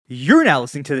You're now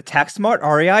listening to the Tax Smart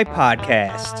REI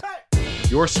podcast.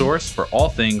 Your source for all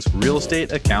things real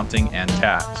estate, accounting, and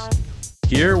tax.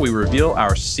 Here we reveal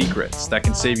our secrets that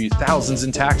can save you thousands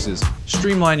in taxes,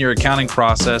 streamline your accounting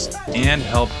process, and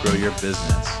help grow your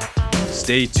business.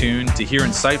 Stay tuned to hear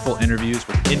insightful interviews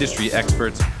with industry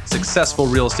experts, successful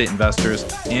real estate investors,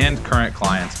 and current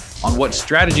clients on what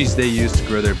strategies they use to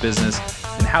grow their business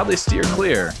and how they steer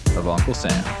clear of Uncle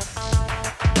Sam.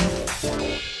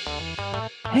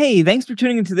 Hey, thanks for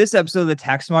tuning into this episode of the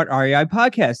Tax Smart REI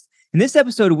podcast. In this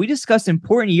episode, we discuss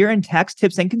important year-end tax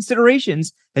tips and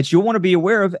considerations that you'll want to be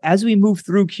aware of as we move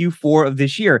through Q4 of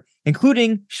this year,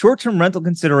 including short-term rental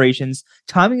considerations,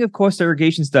 timing of cost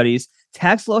segregation studies,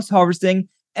 tax loss harvesting,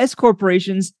 S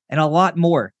corporations, and a lot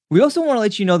more. We also want to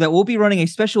let you know that we'll be running a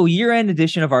special year-end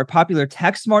edition of our popular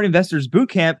Tax Smart Investors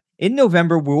Bootcamp in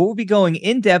November, where we'll be going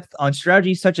in-depth on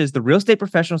strategies such as the real estate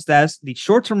professional status, the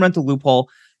short-term rental loophole,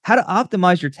 how to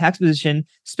optimize your tax position,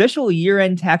 special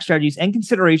year-end tax strategies and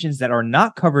considerations that are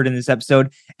not covered in this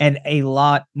episode, and a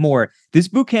lot more. This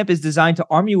bootcamp is designed to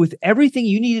arm you with everything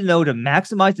you need to know to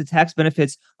maximize the tax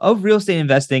benefits of real estate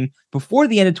investing before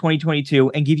the end of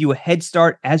 2022 and give you a head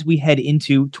start as we head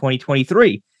into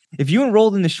 2023. If you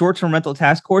enrolled in the short-term rental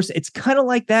tax course, it's kind of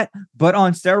like that, but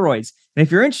on steroids. And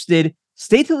if you're interested,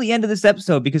 stay till the end of this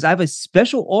episode because I have a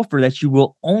special offer that you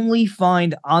will only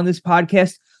find on this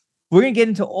podcast. We're going to get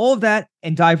into all of that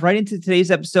and dive right into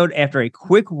today's episode after a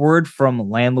quick word from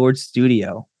Landlord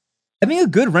Studio. Having a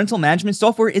good rental management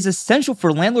software is essential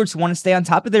for landlords who want to stay on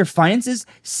top of their finances,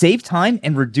 save time,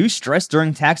 and reduce stress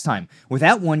during tax time.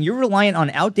 Without one, you're reliant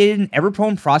on outdated and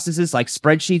ever-prone processes like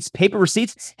spreadsheets, paper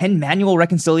receipts, and manual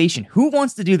reconciliation. Who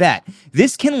wants to do that?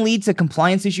 This can lead to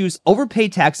compliance issues,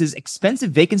 overpaid taxes, expensive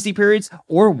vacancy periods,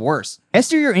 or worse.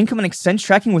 Master your income and expense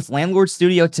tracking with Landlord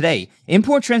Studio today.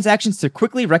 Import transactions to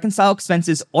quickly reconcile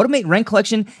expenses, automate rent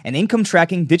collection and income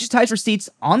tracking, digitize receipts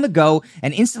on the go,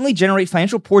 and instantly generate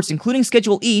financial reports, including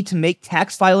Schedule E, to make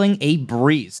tax filing a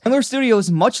breeze. Landlord Studio is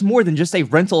much more than just a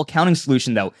rental accounting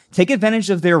solution, though. Take advantage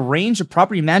of their range of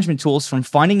property management tools, from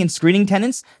finding and screening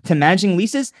tenants to managing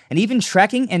leases and even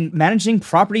tracking and managing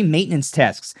property maintenance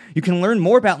tasks. You can learn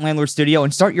more about Landlord Studio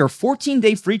and start your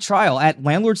 14-day free trial at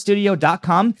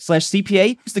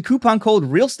landlordstudio.com/CPA. Use the coupon code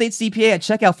REALESTATECPA at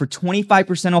checkout for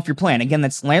 25% off your plan. Again,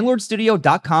 that's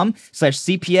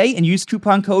landlordstudio.com/CPA and use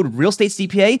coupon code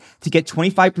REALESTATECPA to get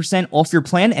 25% off your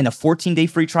plan and a 14-day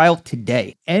free trial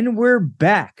today. And we're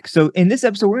back. So in this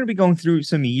episode, we're going to be going through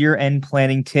some year-end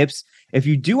planning tips. If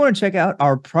you do want to check out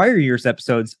our prior year's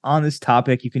episodes on this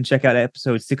topic, you can check out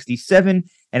episode 67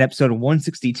 and episode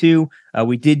 162.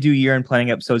 We did do year-end planning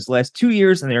episodes the last 2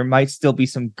 years, and there might still be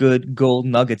some good gold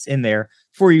nuggets in there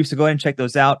for you. So go ahead and check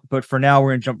those out. But for now, we're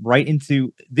going to jump right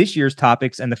into this year's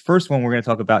topics. And the first one we're going to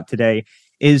talk about today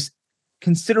is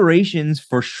considerations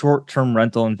for short-term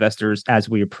rental investors as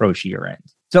we approach year-end.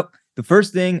 So the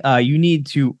first thing you need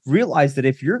to realize that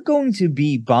if you're going to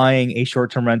be buying a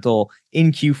short-term rental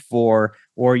in Q4,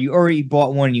 or you already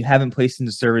bought one and you haven't placed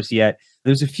into service yet,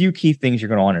 there's a few key things you're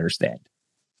going to want to understand.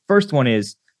 First one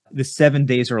is the 7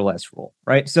 days or less rule,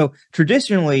 right? So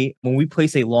traditionally, when we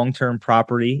place a long-term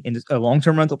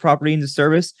rental property into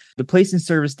service, the place in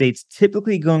service date's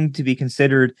typically going to be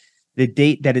considered the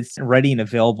date that it's ready and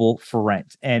available for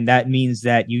rent. And that means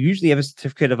that you usually have a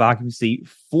certificate of occupancy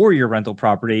for your rental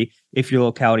property if your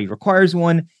locality requires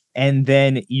one, and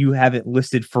then you have it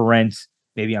listed for rent,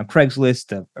 maybe on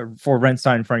Craigslist, or for rent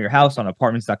sign in front of your house, on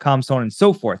apartments.com, so on and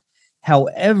so forth.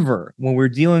 However, when we're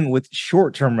dealing with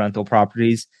short-term rental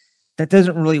properties, that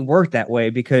doesn't really work that way,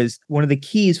 because one of the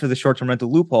keys for the short-term rental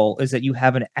loophole is that you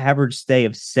have an average stay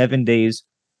of 7 days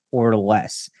or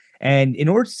less. And in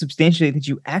order to substantiate that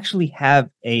you actually have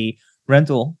a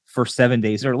rental for 7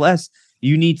 days or less,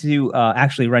 you need to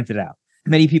actually rent it out.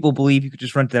 Many people believe you could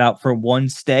just rent it out for one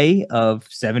stay of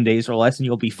 7 days or less and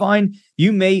you'll be fine.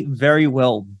 You may very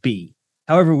well be.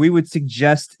 However, we would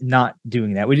suggest not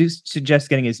doing that. We just suggest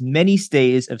getting as many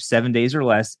stays of 7 days or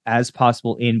less as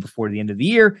possible in before the end of the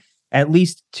year, at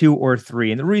least 2 or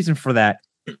 3. And the reason for that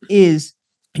is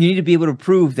you need to be able to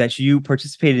prove that you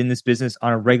participated in this business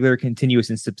on a regular, continuous,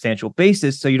 and substantial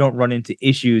basis, so you don't run into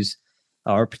issues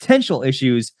or potential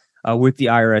issues with the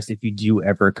IRS if you do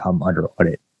ever come under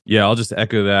audit. Yeah, I'll just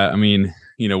echo that. I mean,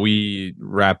 we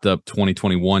wrapped up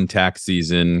 2021 tax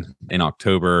season in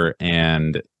October,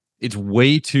 and it's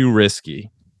way too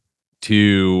risky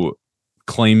to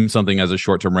claim something as a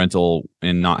short-term rental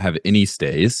and not have any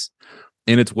stays.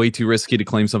 And it's way too risky to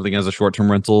claim something as a short-term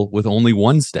rental with only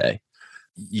one stay.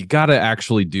 You got to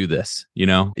actually do this.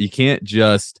 You can't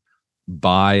just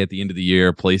buy at the end of the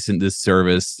year, place in this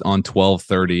service on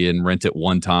 12/30 and rent it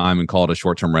one time and call it a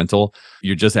short-term rental,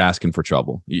 you're just asking for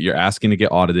trouble. You're asking to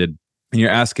get audited and you're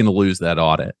asking to lose that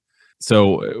audit.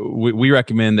 So we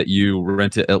recommend that you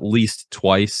rent it at least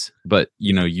twice, but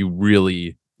you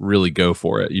really, really go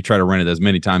for it. You try to rent it as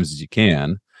many times as you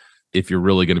can if you're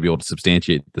really going to be able to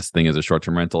substantiate this thing as a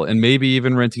short-term rental. And maybe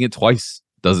even renting it twice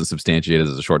doesn't substantiate it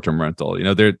as a short-term rental.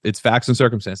 It's facts and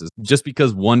circumstances. Just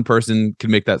because one person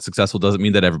can make that successful doesn't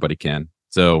mean that everybody can.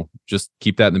 So just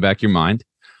keep that in the back of your mind.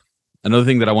 Another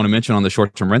thing that I want to mention on the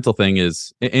short-term rental thing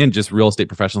is, and just real estate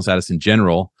professional status in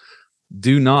general,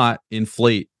 do not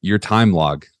inflate your time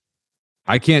log.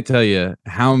 I can't tell you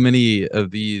how many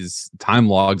of these time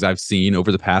logs I've seen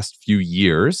over the past few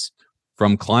years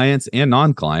from clients and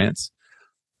non-clients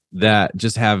that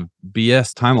just have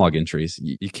BS time log entries.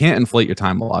 You can't inflate your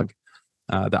time log.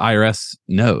 The IRS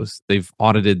knows. They've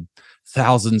audited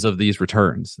thousands of these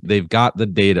returns. They've got the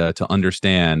data to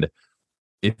understand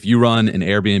if you run an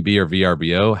Airbnb or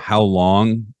VRBO, how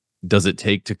long does it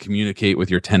take to communicate with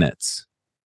your tenants,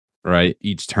 right?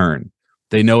 Each turn.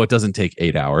 They know it doesn't take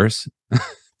 8 hours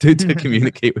to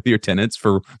communicate with your tenants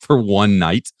for one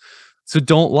night. So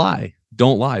don't lie.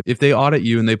 Don't lie. If they audit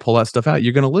you and they pull that stuff out,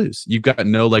 you're going to lose. You've got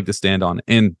no leg to stand on.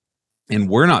 And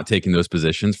we're not taking those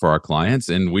positions for our clients.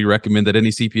 And we recommend that any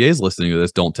CPAs listening to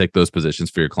this don't take those positions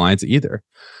for your clients either,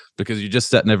 because you're just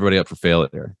setting everybody up for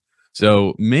failure.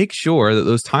 So make sure that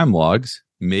those time logs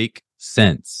make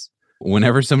sense.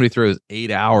 Whenever somebody throws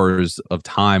 8 hours of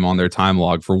time on their time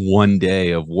log for one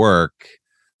day of work,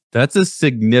 that's a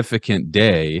significant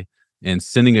day. And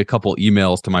sending a couple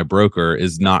emails to my broker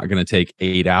is not going to take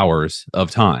 8 hours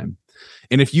of time.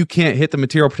 And if you can't hit the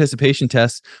material participation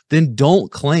test, then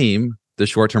don't claim the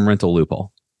short-term rental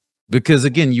loophole. Because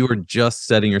again, you are just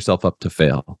setting yourself up to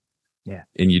fail. Yeah.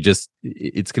 And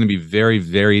it's going to be very,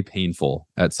 very painful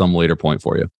at some later point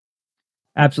for you.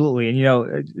 Absolutely.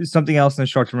 And something else in the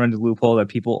short-term rental loophole that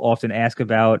people often ask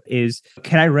about is,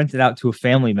 can I rent it out to a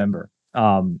family member?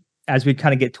 As we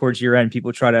kind of get towards year end,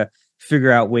 people try to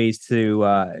figure out ways to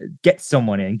get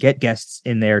someone in, get guests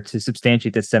in there to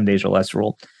substantiate that 7 days or less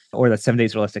rule, or that 7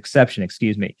 days or less exception,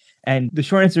 excuse me. And the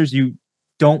short answer is you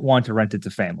don't want to rent it to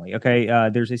family. Okay.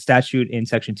 There's a statute in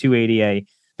section 280A,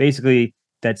 basically,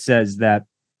 that says that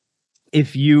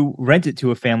if you rent it to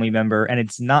a family member and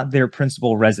it's not their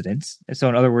principal residence, so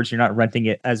in other words, you're not renting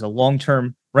it as a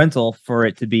long-term rental for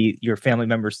it to be your family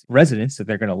member's residence that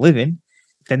they're going to live in,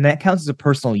 then that counts as a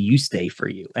personal use day for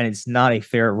you, and it's not a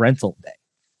fair rental day.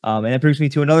 And that brings me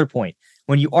to another point.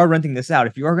 When you are renting this out,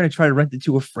 if you are going to try to rent it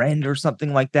to a friend or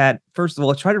something like that, first of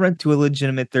all, try to rent to a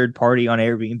legitimate third party on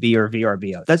Airbnb or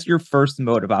VRBO. That's your first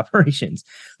mode of operations.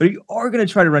 But if you are going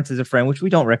to try to rent as a friend, which we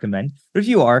don't recommend, but if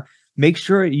you are, make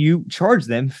sure you charge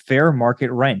them fair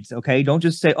market rent. Okay. Don't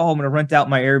just say, oh, I'm going to rent out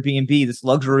my Airbnb, this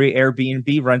luxury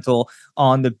Airbnb rental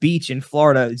on the beach in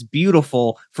Florida. It's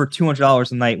beautiful for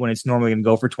 $200 a night when it's normally going to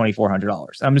go for $2,400.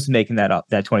 I'm just making that up,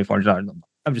 that $2,400 number.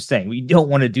 I'm just saying we don't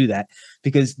want to do that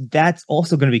because that's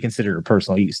also going to be considered a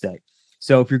personal use day.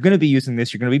 So if you're going to be using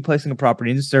this, you're going to be placing a property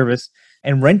into service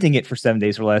and renting it for 7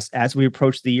 days or less as we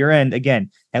approach the year end. Again,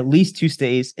 at least 2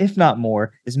 stays, if not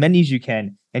more, as many as you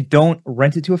can. And don't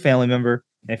rent it to a family member.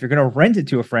 And if you're going to rent it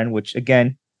to a friend, which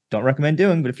again, don't recommend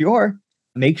doing, but if you are,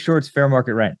 make sure it's fair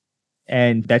market rent.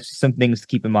 And that's just some things to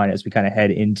keep in mind as we kind of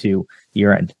head into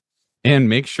year end. And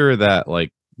make sure that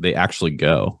they actually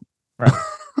go. Right.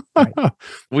 Right.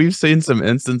 We've seen some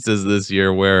instances this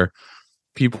year where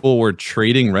people were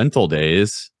trading rental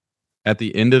days at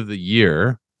the end of the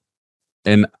year.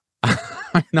 And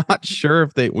I'm not sure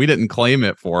if we didn't claim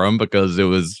it for them because it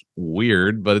was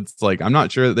weird, but it's I'm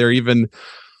not sure that they're even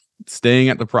staying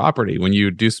at the property. When you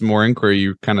do some more inquiry,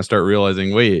 you kind of start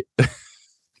realizing, wait,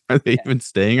 are they even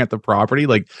staying at the property?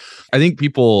 I think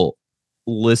people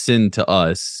listen to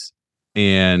us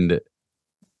and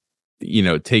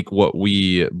take what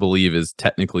we believe is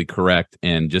technically correct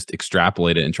and just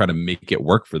extrapolate it and try to make it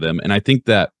work for them. And I think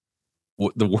that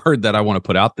the word that I want to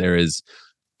put out there is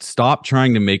stop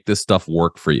trying to make this stuff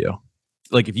work for you.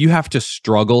 If you have to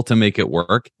struggle to make it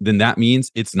work, then that means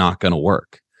it's not going to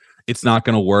work. It's not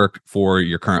going to work for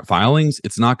your current filings.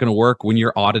 It's not going to work when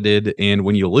you're audited and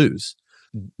when you lose.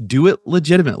 Do it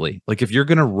legitimately. If you're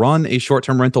going to run a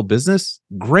short-term rental business,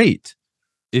 great.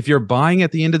 If you're buying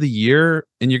at the end of the year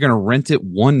and you're going to rent it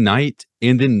one night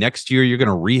and then next year you're going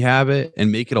to rehab it and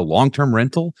make it a long-term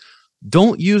rental,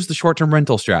 don't use the short-term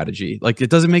rental strategy. It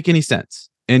doesn't make any sense.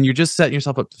 And you're just setting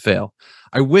yourself up to fail.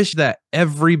 I wish that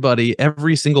every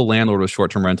single landlord with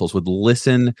short-term rentals would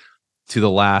listen to the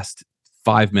last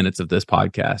 5 minutes of this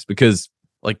podcast because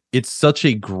it's such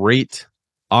a great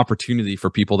opportunity for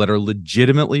people that are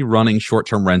legitimately running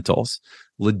short-term rentals,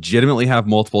 legitimately have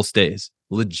multiple stays,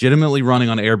 legitimately running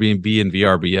on Airbnb and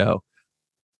VRBO.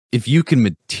 If you can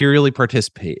materially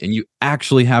participate and you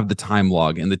actually have the time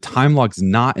log and the time log's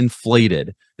not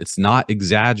inflated, it's not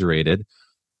exaggerated,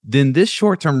 then this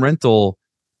short-term rental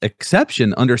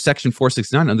exception under Section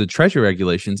 469 under the Treasury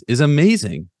regulations is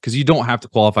amazing because you don't have to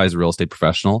qualify as a real estate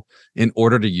professional in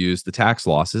order to use the tax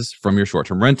losses from your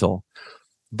short-term rental.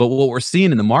 But what we're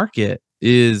seeing in the market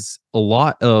is a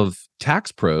lot of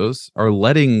tax pros are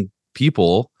letting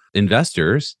people,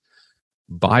 investors,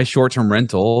 buy short-term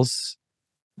rentals,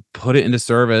 put it into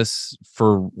service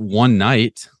for one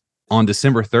night on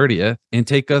December 30th and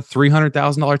take a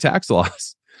 $300,000 tax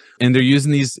loss. And they're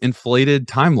using these inflated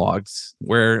time logs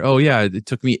where, oh yeah, it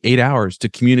took me 8 hours to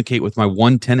communicate with my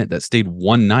one tenant that stayed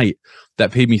one night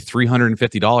that paid me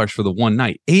 $350 for the one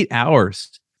night. 8 hours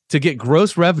to get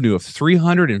gross revenue of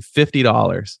 $350.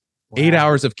 Wow. 8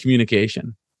 hours of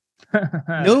communication.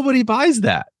 Nobody buys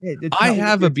that. I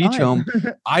have a beach home.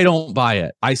 I don't buy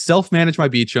it. I self-manage my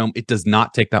beach home. It does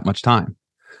not take that much time.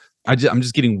 I'm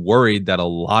just getting worried that a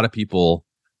lot of people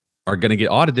are going to get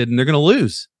audited and they're going to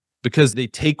lose because they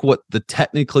take what the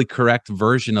technically correct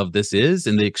version of this is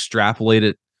and they extrapolate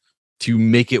it to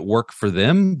make it work for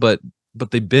them. But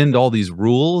they bend all these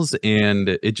rules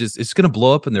and it's going to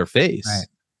blow up in their face. Right.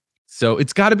 So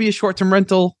it's got to be a short-term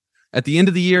rental. At the end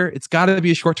of the year, it's got to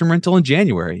be a short-term rental in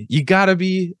January. You got to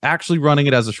be actually running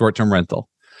it as a short-term rental.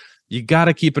 You got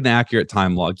to keep an accurate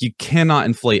time log. You cannot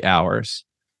inflate hours.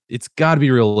 It's got to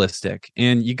be realistic.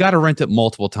 And you got to rent it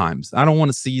multiple times. I don't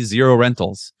want to see 0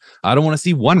 rentals. I don't want to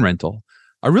see 1 rental.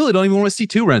 I really don't even want to see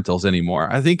 2 rentals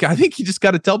anymore. I think you just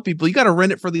got to tell people you got to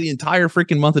rent it for the entire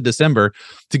freaking month of December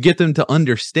to get them to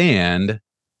understand,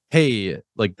 hey,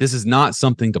 like this is not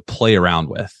something to play around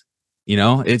with. You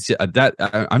know, it's that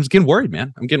I'm just getting worried,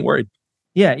 man. I'm getting worried.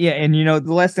 Yeah. And,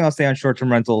 the last thing I'll say on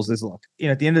short-term rentals is, look,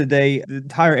 at the end of the day, the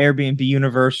entire Airbnb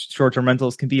universe, short-term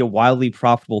rentals can be a wildly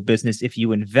profitable business if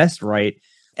you invest right.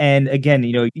 And again,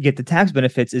 you get the tax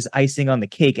benefits is icing on the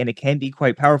cake, and it can be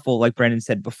quite powerful, like Brandon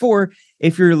said before,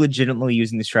 if you're legitimately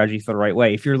using the strategy for the right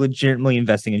way, if you're legitimately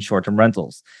investing in short-term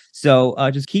rentals. So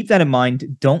just keep that in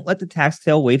mind. Don't let the tax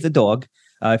tail wave the dog.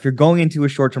 If you're going into a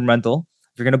short-term rental,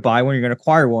 if you're going to buy one, you're going to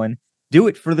acquire one, do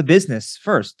it for the business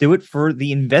first. Do it for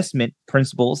the investment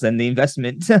principles and the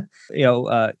investment,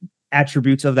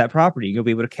 attributes of that property. You'll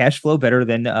be able to cash flow better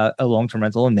than a long-term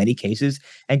rental in many cases,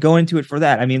 and go into it for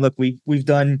that. I mean, look, we've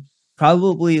done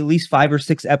probably at least 5 or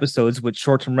 6 episodes with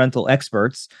short-term rental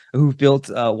experts who've built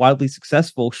wildly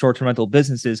successful short-term rental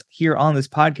businesses here on this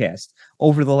podcast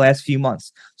over the last few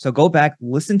months. So go back,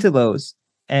 listen to those,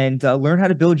 and learn how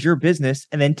to build your business,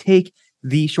 and then take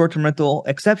the short-term rental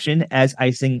exception as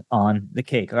icing on the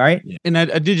cake. All right. Yeah. And I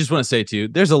did just want to say too,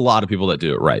 there's a lot of people that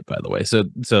do it right, by the way. So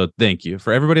thank you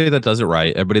for everybody that does it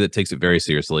right. Everybody that takes it very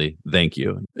seriously. Thank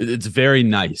you. It's very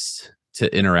nice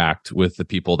to interact with the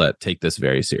people that take this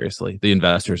very seriously, the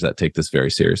investors that take this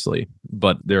very seriously.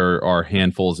 But there are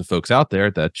handfuls of folks out there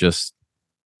that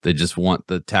they just want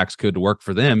the tax code to work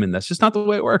for them. And that's just not the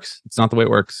way it works. It's not the way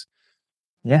it works.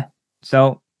 Yeah.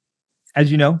 So, as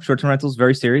you know, short-term rental is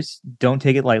very serious. Don't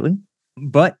take it lightly.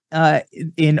 But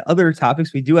in other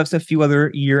topics, we do have a few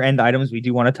other year-end items we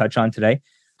do want to touch on today.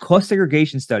 Cost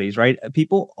segregation studies, right?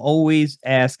 People always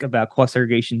ask about cost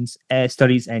segregation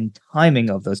studies and timing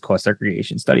of those cost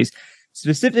segregation studies.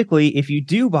 Specifically, if you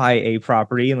do buy a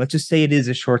property, and let's just say it is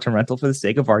a short-term rental for the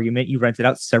sake of argument, you rent it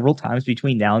out several times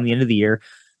between now and the end of the year,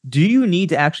 do you need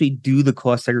to actually do the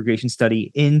cost segregation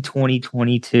study in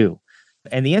 2022?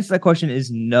 And the answer to that question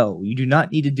is no. You do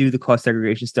not need to do the cost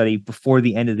segregation study before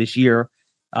the end of this year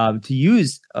to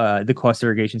use the cost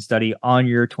segregation study on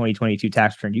your 2022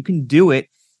 tax return. You can do it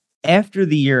after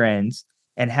the year ends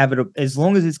and have it, as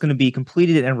long as it's going to be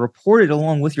completed and reported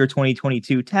along with your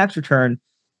 2022 tax return,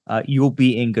 you'll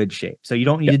be in good shape. So you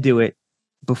don't need to do it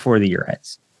before the year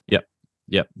ends.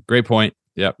 Yep. Great point.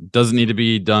 Yep. Doesn't need to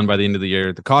be done by the end of the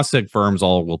year. The cost seg firms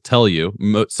all will tell you,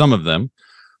 some of them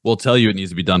will tell you it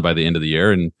needs to be done by the end of the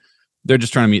year, and they're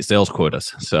just trying to meet sales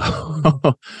quotas. So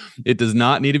it does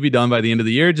not need to be done by the end of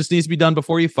the year. It just needs to be done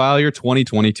before you file your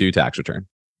 2022 tax return.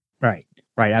 Right.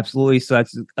 Absolutely. So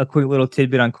that's a quick little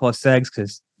tidbit on cost segs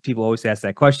because people always ask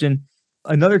that question.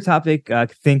 Another topic I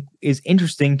think is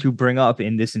interesting to bring up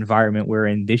in this environment we're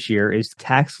in this year is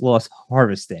tax loss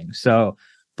harvesting. So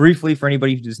briefly, for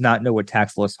anybody who does not know what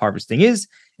tax loss harvesting is,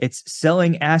 it's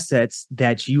selling assets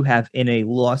that you have in a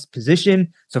loss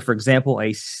position. So, for example,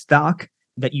 a stock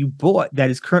that you bought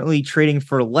that is currently trading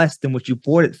for less than what you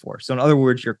bought it for. So, in other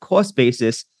words, your cost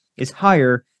basis is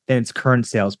higher than its current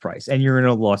sales price, and you're in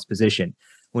a loss position.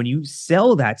 When you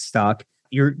sell that stock,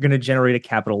 you're going to generate a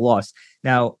capital loss.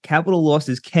 Now, capital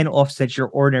losses can offset your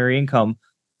ordinary income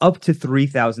up to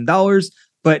 $3,000,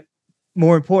 but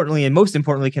more importantly, and most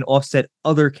importantly, can offset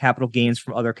other capital gains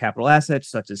from other capital assets,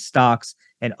 such as stocks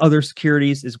and other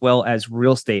securities, as well as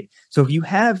real estate. So if you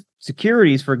have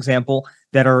securities, for example,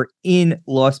 that are in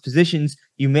loss positions,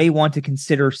 you may want to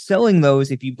consider selling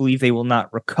those if you believe they will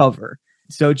not recover.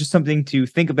 So just something to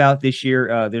think about this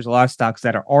year. There's a lot of stocks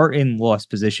that are in loss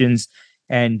positions,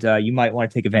 and you might want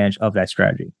to take advantage of that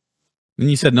strategy. And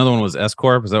you said another one was S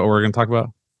Corp. Is that what we're going to talk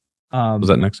about? Was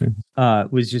that next thing?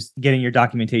 Was just getting your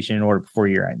documentation in order before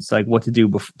year ends, like what to do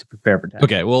to prepare for tax.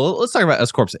 Okay, well, let's talk about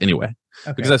S Corps anyway,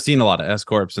 because I've seen a lot of S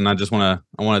Corps, and I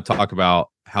want to talk about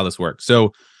how this works.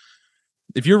 So,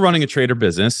 if you're running a trader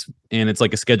business and it's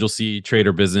like a Schedule C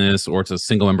trader business, or it's a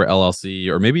single member LLC,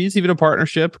 or maybe it's even a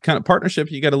partnership,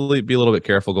 you got to be a little bit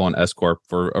careful going S Corp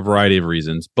for a variety of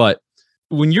reasons. But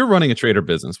when you're running a trader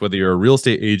business, whether you're a real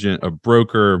estate agent, a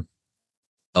broker,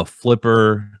 a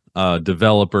flipper,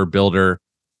 developer, builder,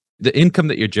 the income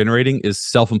that you're generating is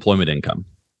self-employment income.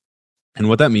 And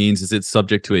what that means is it's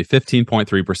subject to a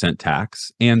 15.3% tax.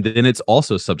 And then it's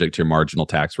also subject to your marginal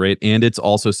tax rate. And it's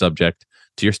also subject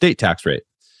to your state tax rate.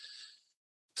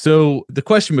 So the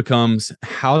question becomes,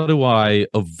 how do I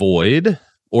avoid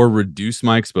or reduce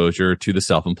my exposure to the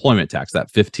self-employment tax, that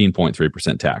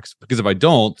 15.3% tax? Because if I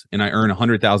don't, and I earn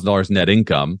 $100,000 net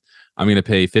income, I'm going to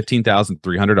pay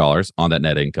 $15,300 on that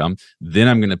net income. Then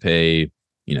I'm going to pay,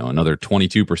 another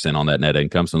 22% on that net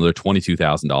income, so another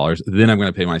 $22,000. Then I'm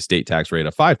going to pay my state tax rate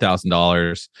of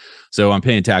 $5,000. So I'm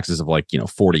paying taxes of like,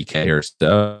 $40K or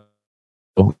so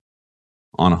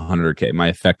on $100K. My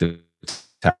effective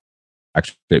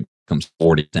tax rate becomes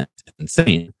 40%.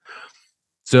 Insane.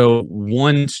 So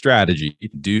one strategy to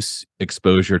reduce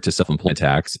exposure to self-employment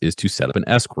tax is to set up an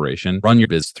S corporation, run your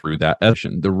business through that S.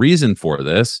 The reason for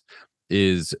this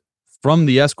is from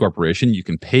the S corporation, you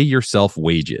can pay yourself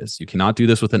wages. You cannot do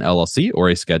this with an LLC or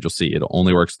a Schedule C. It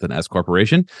only works with an S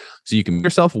corporation. So you can pay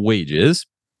yourself wages,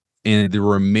 and the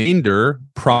remainder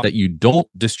profit that you don't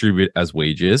distribute as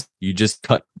wages, you just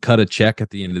cut a check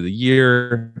at the end of the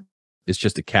year. It's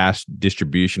just a cash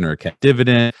distribution or a cash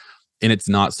dividend. And it's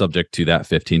not subject to that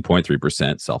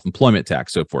 15.3% self-employment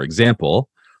tax. So for example,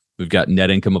 we've got net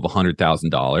income of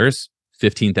 $100,000,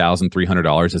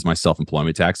 $15,300 is my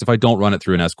self-employment tax if I don't run it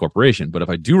through an S corporation. But if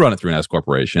I do run it through an S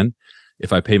corporation,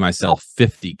 if I pay myself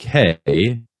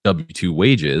 $50K W-2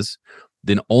 wages,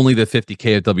 then only the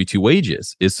 $50K of W-2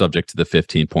 wages is subject to the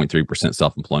 15.3%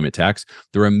 self-employment tax.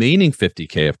 The remaining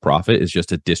 $50K of profit is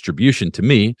just a distribution to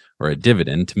me or a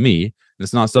dividend to me.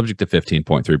 It's not subject to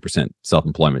 15.3%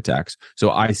 self-employment tax.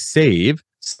 So I save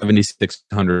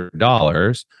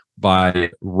 $7,600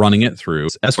 by running it through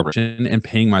S corporation and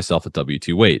paying myself a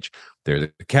W-2 wage. There's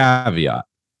a caveat.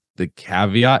 The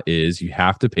caveat is you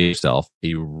have to pay yourself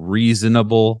a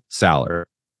reasonable salary.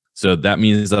 So that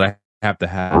means that I have to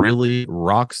have really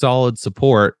rock solid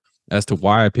support as to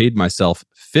why I paid myself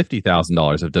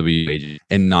 $50,000 of W-2 wages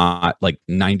and not like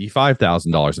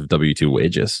 $95,000 of W-2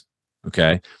 wages.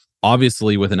 Okay.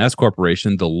 Obviously, with an S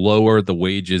corporation, the lower the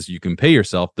wages you can pay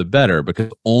yourself, the better,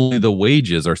 because only the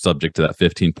wages are subject to that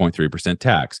 15.3%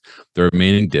 tax. The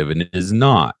remaining dividend is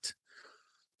not.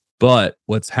 But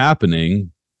what's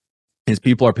happening is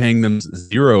people are paying them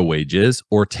zero wages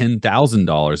or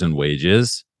 $10,000 in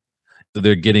wages. So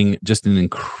they're getting just an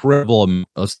incredible amount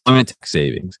of tax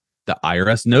savings. The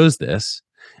IRS knows this,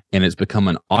 and it's become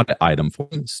an audit item for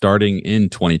them starting in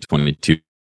 2022, I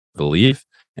believe.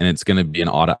 And it's going to be an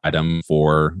audit item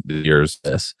for the years.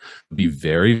 This. Be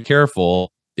very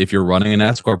careful if you're running an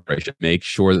S corporation. Make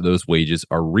sure that those wages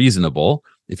are reasonable.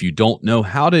 If you don't know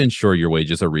how to ensure your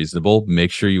wages are reasonable,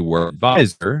 make sure you work with an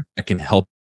advisor that can help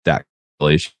that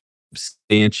calculation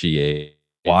substantiate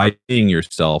why paying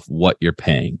yourself what you're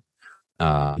paying.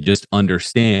 Just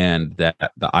understand that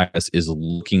the IRS is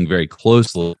looking very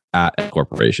closely at S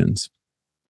corporations.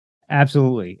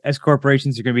 Absolutely. S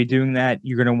corporations are going to be doing that.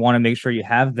 You're going to want to make sure you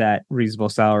have that reasonable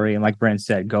salary. And like Brent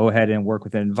said, go ahead and work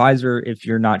with an advisor if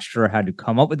you're not sure how to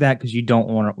come up with that, because you don't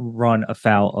want to run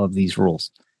afoul of these rules.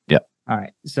 Yep. All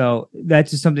right. So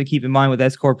that's just something to keep in mind with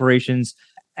S corporations.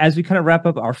 As we kind of wrap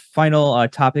up, our final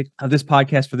topic of this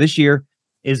podcast for this year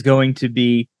is going to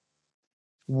be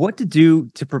what to do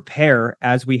to prepare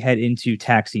as we head into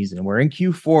tax season. We're in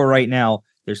Q4 right now.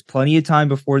 There's plenty of time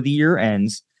before the year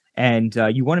ends. And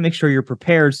you want to make sure you're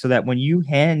prepared so that when you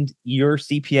hand your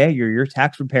CPA or your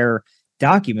tax preparer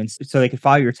documents so they can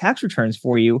file your tax returns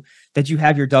for you, that you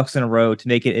have your ducks in a row to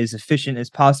make it as efficient as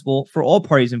possible for all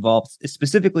parties involved,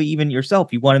 specifically even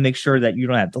yourself. You want to make sure that you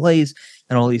don't have delays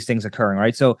and all these things occurring,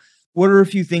 right? So what are a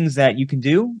few things that you can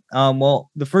do?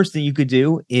 Well, the first thing you could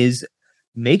do is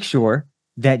make sure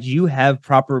that you have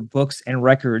proper books and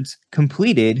records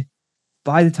completed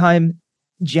by the time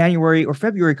January or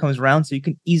February comes around, so you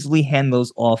can easily hand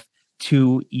those off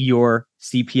to your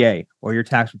CPA or your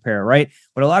tax preparer, right?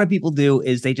 What a lot of people do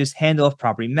is they just hand off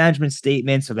property management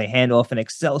statements, or they hand off an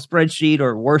Excel spreadsheet,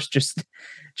 or worse, just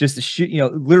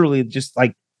literally just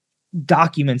like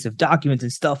documents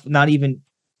and stuff, not even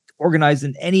organized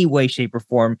in any way, shape, or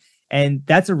form. And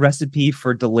that's a recipe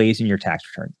for delays in your tax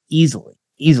return.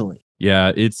 Easily.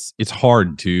 Yeah, it's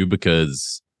hard too,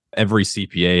 because every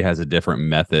CPA has a different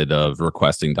method of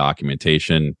requesting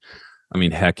documentation. I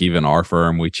mean, heck, even our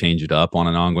firm, we change it up on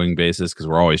an ongoing basis because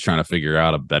we're always trying to figure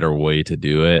out a better way to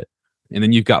do it. And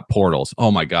then you've got portals.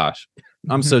 Oh my gosh,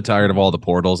 I'm so tired of all the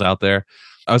portals out there.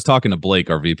 I was talking to Blake,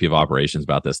 our VP of operations,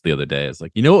 about this the other day. It's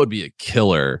like, what would be a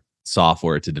killer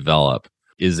software to develop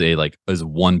is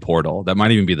one portal. That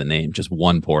might even be the name, just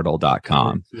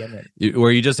oneportal.com,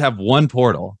 where you just have one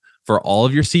portal for all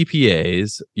of your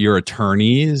CPAs, your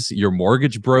attorneys, your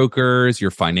mortgage brokers,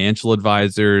 your financial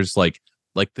advisors, like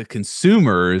the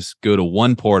consumers go to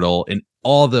one portal and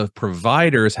all the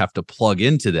providers have to plug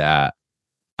into that.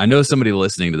 I know somebody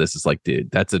listening to this is like, dude,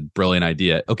 that's a brilliant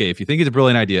idea. Okay, if you think it's a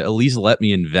brilliant idea, at least let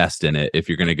me invest in it if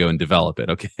you're going to go and develop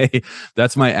it. Okay,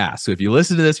 that's my ask. So if you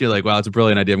listen to this, you're like, wow, it's a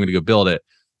brilliant idea, I'm going to go build it.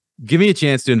 Give me a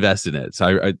chance to invest in it.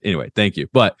 So anyway, thank you.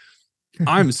 But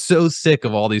I'm so sick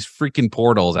of all these freaking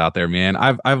portals out there, man.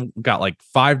 I've got like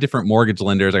 5 different mortgage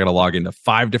lenders. I got to log into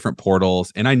 5 different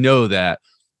portals. And I know that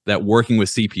working with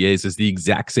CPAs is the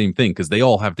exact same thing because they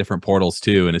all have different portals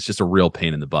too. And it's just a real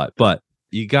pain in the butt. But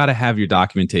you got to have your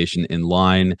documentation in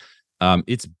line.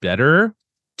 It's better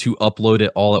to upload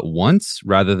it all at once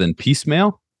rather than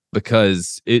piecemeal,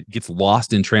 because it gets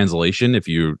lost in translation if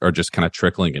you are just kind of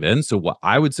trickling it in. So what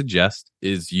I would suggest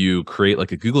is you create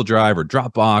like a Google Drive or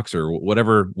Dropbox or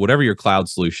whatever your cloud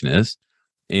solution is.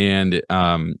 And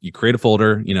you create a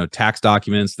folder, tax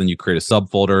documents, then you create a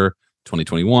subfolder,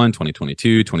 2021,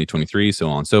 2022, 2023, so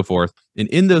on and so forth. And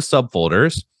in those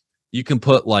subfolders, you can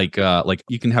put like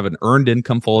you can have an earned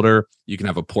income folder, you can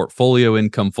have a portfolio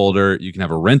income folder, you can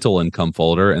have a rental income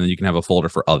folder, and then you can have a folder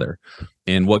for other.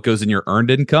 And what goes in your earned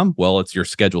income? Well, it's your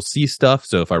Schedule C stuff.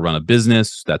 So if I run a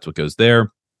business, that's what goes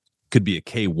there. Could be a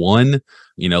K1,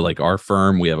 like our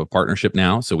firm, we have a partnership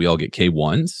now, so we all get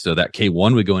K1s. So that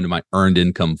K1 would go into my earned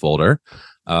income folder.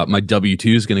 My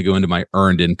W-2 is going to go into my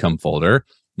earned income folder.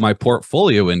 My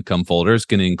portfolio income folder is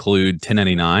going to include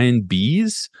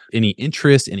 1099-Bs, any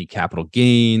interest, any capital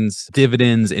gains,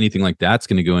 dividends, anything like that's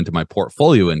going to go into my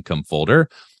portfolio income folder.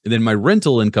 And then my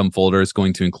rental income folder is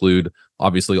going to include,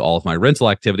 obviously, all of my rental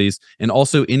activities and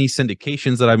also any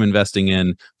syndications that I'm investing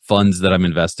in, funds that I'm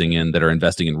investing in that are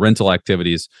investing in rental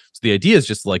activities. So the idea is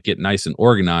just like get nice and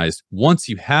organized. Once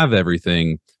you have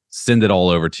everything, send it all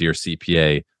over to your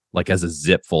CPA, like as a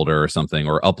zip folder or something,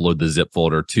 or upload the zip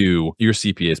folder to your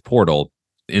CPA's portal.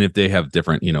 And if they have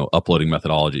different, uploading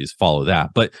methodologies, follow that.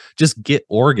 But just get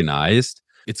organized.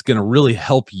 It's going to really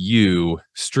help you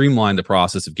streamline the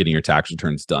process of getting your tax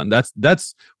returns done.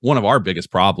 That's one of our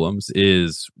biggest problems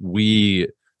is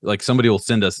somebody will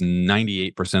send us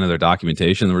 98% of their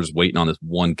documentation. And we're just waiting on this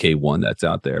 1K1 that's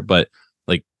out there. But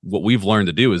like what we've learned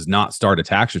to do is not start a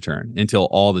tax return until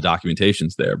all the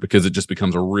documentation's there, because it just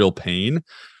becomes a real pain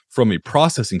from a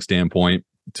processing standpoint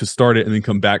to start it and then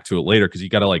come back to it later, because you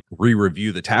got to like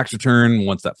re-review the tax return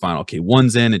once that final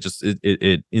K1's in.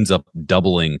 It ends up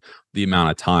doubling the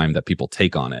amount of time that people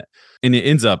take on it, and it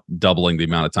ends up doubling the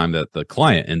amount of time that the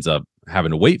client ends up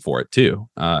having to wait for it too,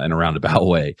 in a roundabout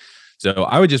way. So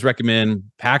I would just recommend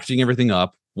packaging everything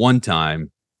up one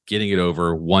time, getting it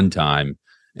over one time,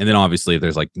 and then obviously if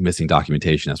there's like missing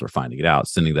documentation as we're finding it out,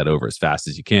 sending that over as fast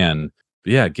as you can.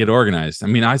 But yeah, get organized. I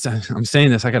mean, I'm saying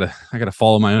this. I gotta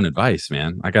follow my own advice,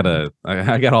 man. I got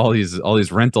all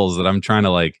these rentals that I'm trying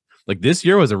to like this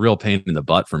year was a real pain in the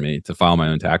butt for me to file my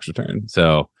own tax return.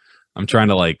 So I'm trying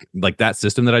to like that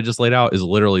system that I just laid out is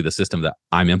literally the system that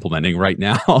I'm implementing right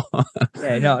now.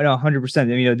 Yeah, no,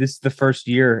 100%. This is the first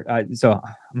year. So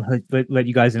I'm going to let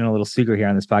you guys in a little secret here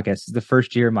on this podcast. It's the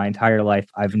first year in my entire life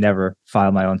I've never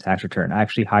filed my own tax return. I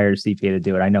actually hired a CPA to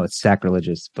do it. I know it's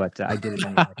sacrilegious, but I did it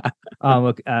anyway.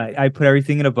 Look, I put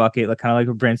everything in a bucket, kind of like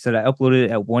what Brent said. I uploaded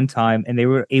it at one time, and they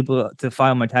were able to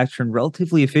file my tax return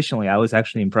relatively efficiently. I was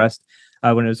actually impressed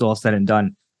when it was all said and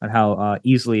done, on how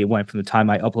easily it went from the time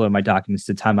I uploaded my documents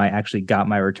to the time I actually got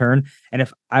my return. And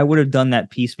if I would have done that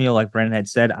piecemeal, like Brendan had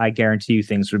said, I guarantee you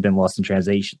things would have been lost in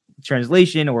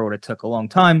translation, or it would have took a long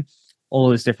time, all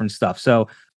this different stuff. So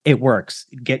it works.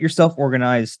 Get yourself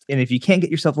organized. And if you can't get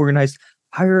yourself organized,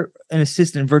 hire an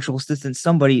assistant, virtual assistant,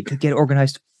 somebody to get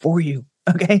organized for you.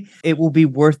 Okay. It will be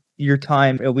worth your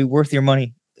time. It'll be worth your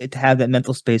money to have that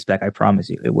mental space back. I promise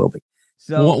you it will be.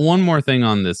 So one more thing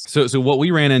on this. So what we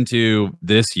ran into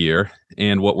this year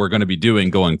and what we're going to be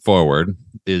doing going forward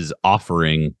is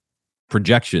offering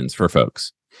projections for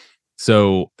folks.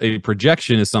 So a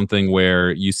projection is something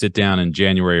where you sit down in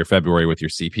January or February with your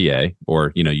CPA,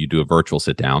 or, you do a virtual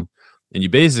sit down, and you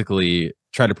basically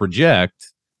try to project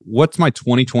what's my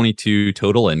 2022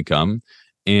 total income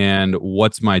and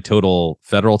what's my total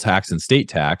federal tax and state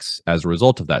tax as a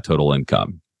result of that total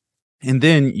income. And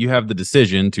then you have the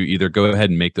decision to either go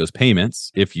ahead and make those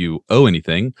payments if you owe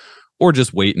anything, or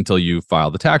just wait until you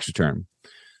file the tax return.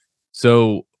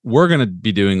 So we're going to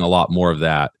be doing a lot more of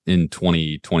that in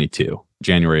 2022,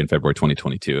 January and February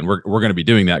 2022. And we're going to be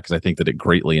doing that because I think that it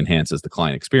greatly enhances the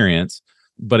client experience,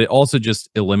 but it also just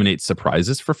eliminates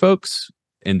surprises for folks.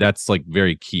 And that's like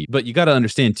very key. But you got to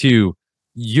understand too,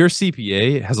 your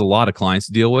CPA has a lot of clients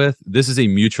to deal with. This is a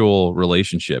mutual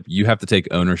relationship. You have to take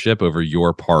ownership over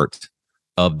your part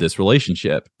of this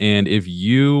relationship. And if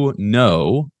you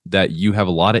know that you have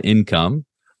a lot of income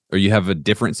or you have a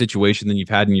different situation than you've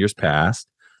had in years past,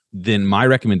 then my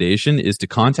recommendation is to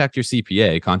contact your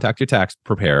CPA, contact your tax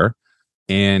preparer,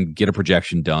 and get a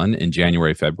projection done in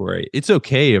January, February. It's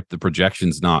okay if the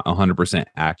projection's not 100%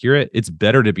 accurate. It's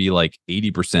better to be like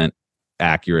 80%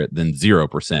 accurate than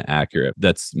 0% accurate.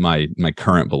 That's my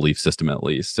current belief system, at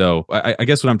least. So I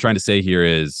guess what I'm trying to say here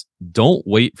is don't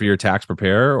wait for your tax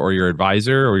preparer or your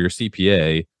advisor or your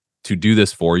CPA to do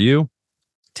this for you.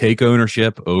 Take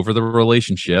ownership over the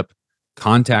relationship.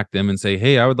 Contact them and say,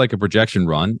 hey, I would like a projection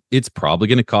run. It's probably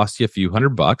going to cost you a few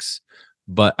 $100,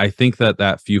 but I think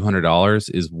that few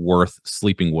 $100 is worth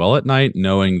sleeping well at night,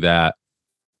 knowing that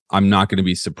I'm not going to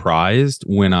be surprised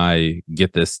when I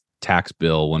get this tax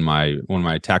bill when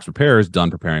my tax preparer is done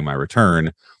preparing my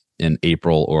return in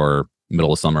April or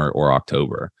middle of summer or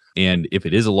October. And if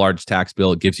it is a large tax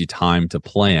bill, it gives you time to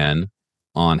plan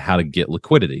on how to get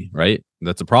liquidity, right?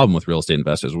 That's a problem with real estate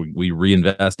investors. We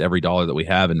reinvest every dollar that we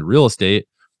have in real estate.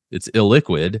 It's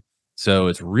illiquid. So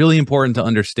it's really important to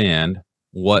understand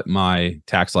what my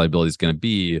tax liability is going to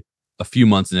be a few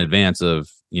months in advance of,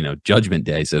 judgment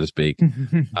day, so to speak.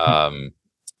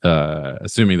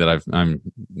 Assuming that I'm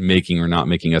making or not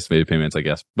making estimated payments, I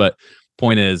guess. But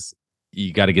point is,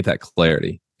 you got to get that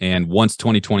clarity. And once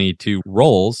 2022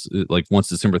 rolls, like once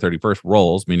December 31st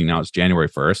rolls, meaning now it's January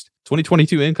 1st,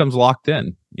 2022 income's locked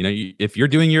in. If you're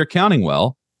doing your accounting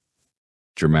well,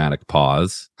 dramatic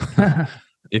pause.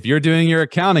 If you're doing your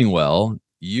accounting well,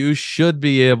 you should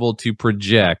be able to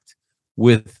project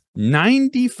with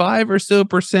 95 or so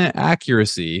 %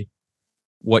 accuracy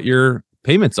what your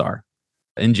payments are.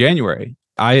 In January,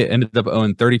 I ended up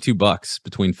owing $32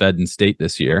 between Fed and state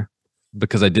this year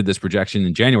because I did this projection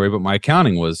in January, but my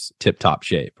accounting was tip-top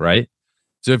shape, right?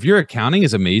 So if your accounting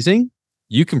is amazing,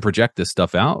 you can project this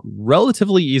stuff out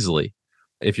relatively easily.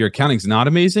 If your accounting's not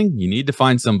amazing, you need to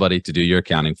find somebody to do your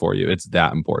accounting for you. It's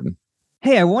that important.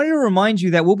 Hey, I wanted to remind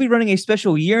you that we'll be running a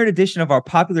special year-end edition of our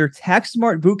popular Tax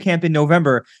Smart Bootcamp in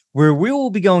November, where we will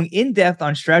be going in-depth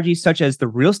on strategies such as the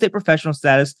real estate professional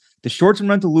status, the short-term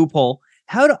rental loophole,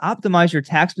 how to optimize your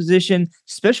tax position,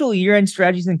 special year-end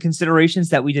strategies and considerations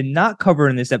that we did not cover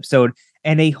in this episode,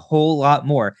 and a whole lot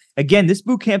more. Again, this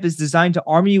bootcamp is designed to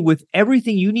arm you with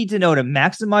everything you need to know to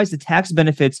maximize the tax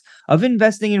benefits of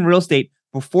investing in real estate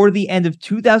before the end of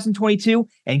 2022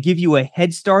 and give you a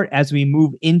head start as we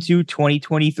move into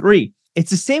 2023.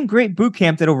 It's the same great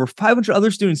bootcamp that over 500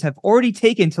 other students have already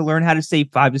taken to learn how to save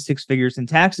 5 to 6 figures in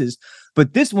taxes.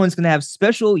 But this one's going to have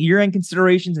special year-end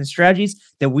considerations and strategies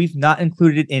that we've not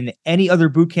included in any other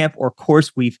bootcamp or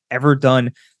course we've ever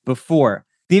done before.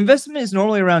 The investment is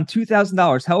normally around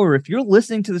 $2,000. However, if you're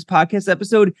listening to this podcast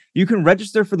episode, you can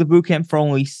register for the bootcamp for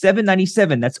only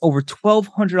 $797. That's over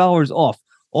 $1,200 off.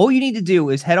 All you need to do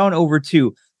is head on over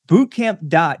to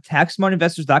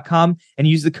bootcamp.taxsmartinvestors.com and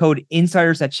use the code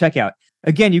insiders at checkout.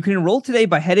 Again, you can enroll today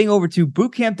by heading over to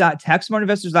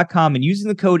bootcamp.taxsmartinvestors.com and using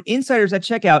the code insiders at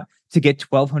checkout to get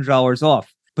 $1,200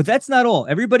 off. But that's not all.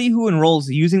 Everybody who enrolls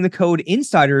using the code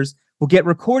insiders will get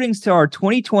recordings to our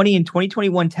 2020 and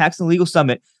 2021 Tax and Legal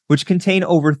Summit, which contain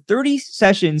over 30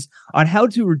 sessions on how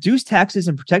to reduce taxes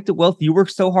and protect the wealth you work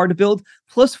so hard to build,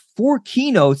 plus 4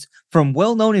 keynotes from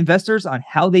well-known investors on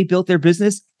how they built their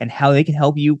business and how they can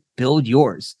help you build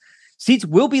yours. Seats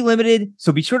will be limited,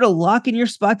 so be sure to lock in your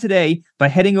spot today by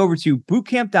heading over to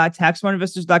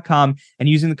bootcamp.taxsmartinvestors.com and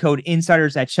using the code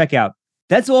insiders at checkout.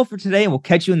 That's all for today, and we'll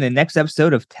catch you in the next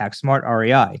episode of Tax Smart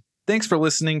REI. Thanks for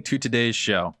listening to today's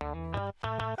show.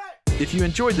 If you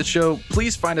enjoyed the show,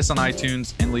 please find us on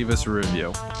iTunes and leave us a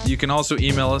review. You can also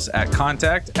email us at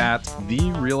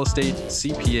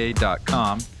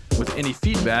contact@therealestatecpa.com with any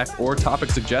feedback or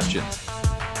topic suggestions.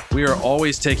 We are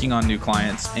always taking on new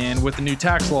clients, and with the new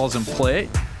tax laws in play,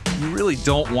 you really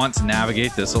don't want to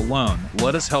navigate this alone.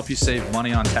 Let us help you save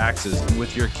money on taxes and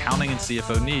with your accounting and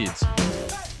CFO needs.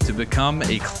 To become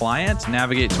a client,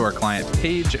 navigate to our client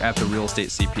page at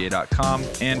therealestatecpa.com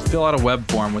and fill out a web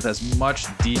form with as much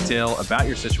detail about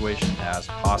your situation as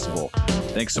possible.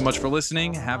 Thanks so much for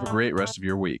listening. Have a great rest of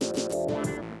your week.